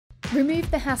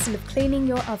Remove the hassle of cleaning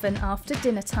your oven after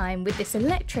dinner time with this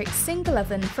electric single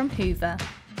oven from Hoover.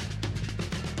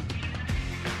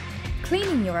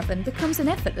 Cleaning your oven becomes an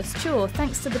effortless chore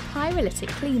thanks to the pyrolytic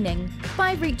cleaning.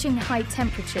 By reaching high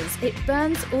temperatures, it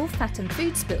burns all fat and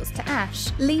food spills to ash,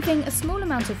 leaving a small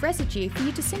amount of residue for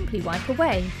you to simply wipe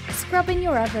away. Scrubbing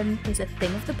your oven is a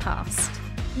thing of the past.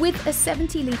 With a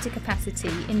 70-litre capacity,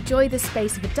 enjoy the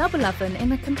space of a double oven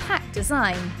in a compact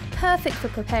design, perfect for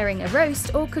preparing a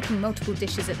roast or cooking multiple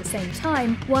dishes at the same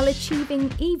time while achieving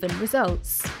even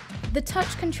results. The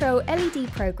touch control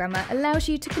LED programmer allows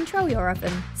you to control your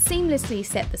oven, seamlessly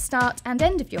set the start and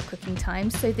end of your cooking time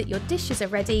so that your dishes are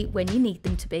ready when you need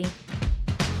them to be.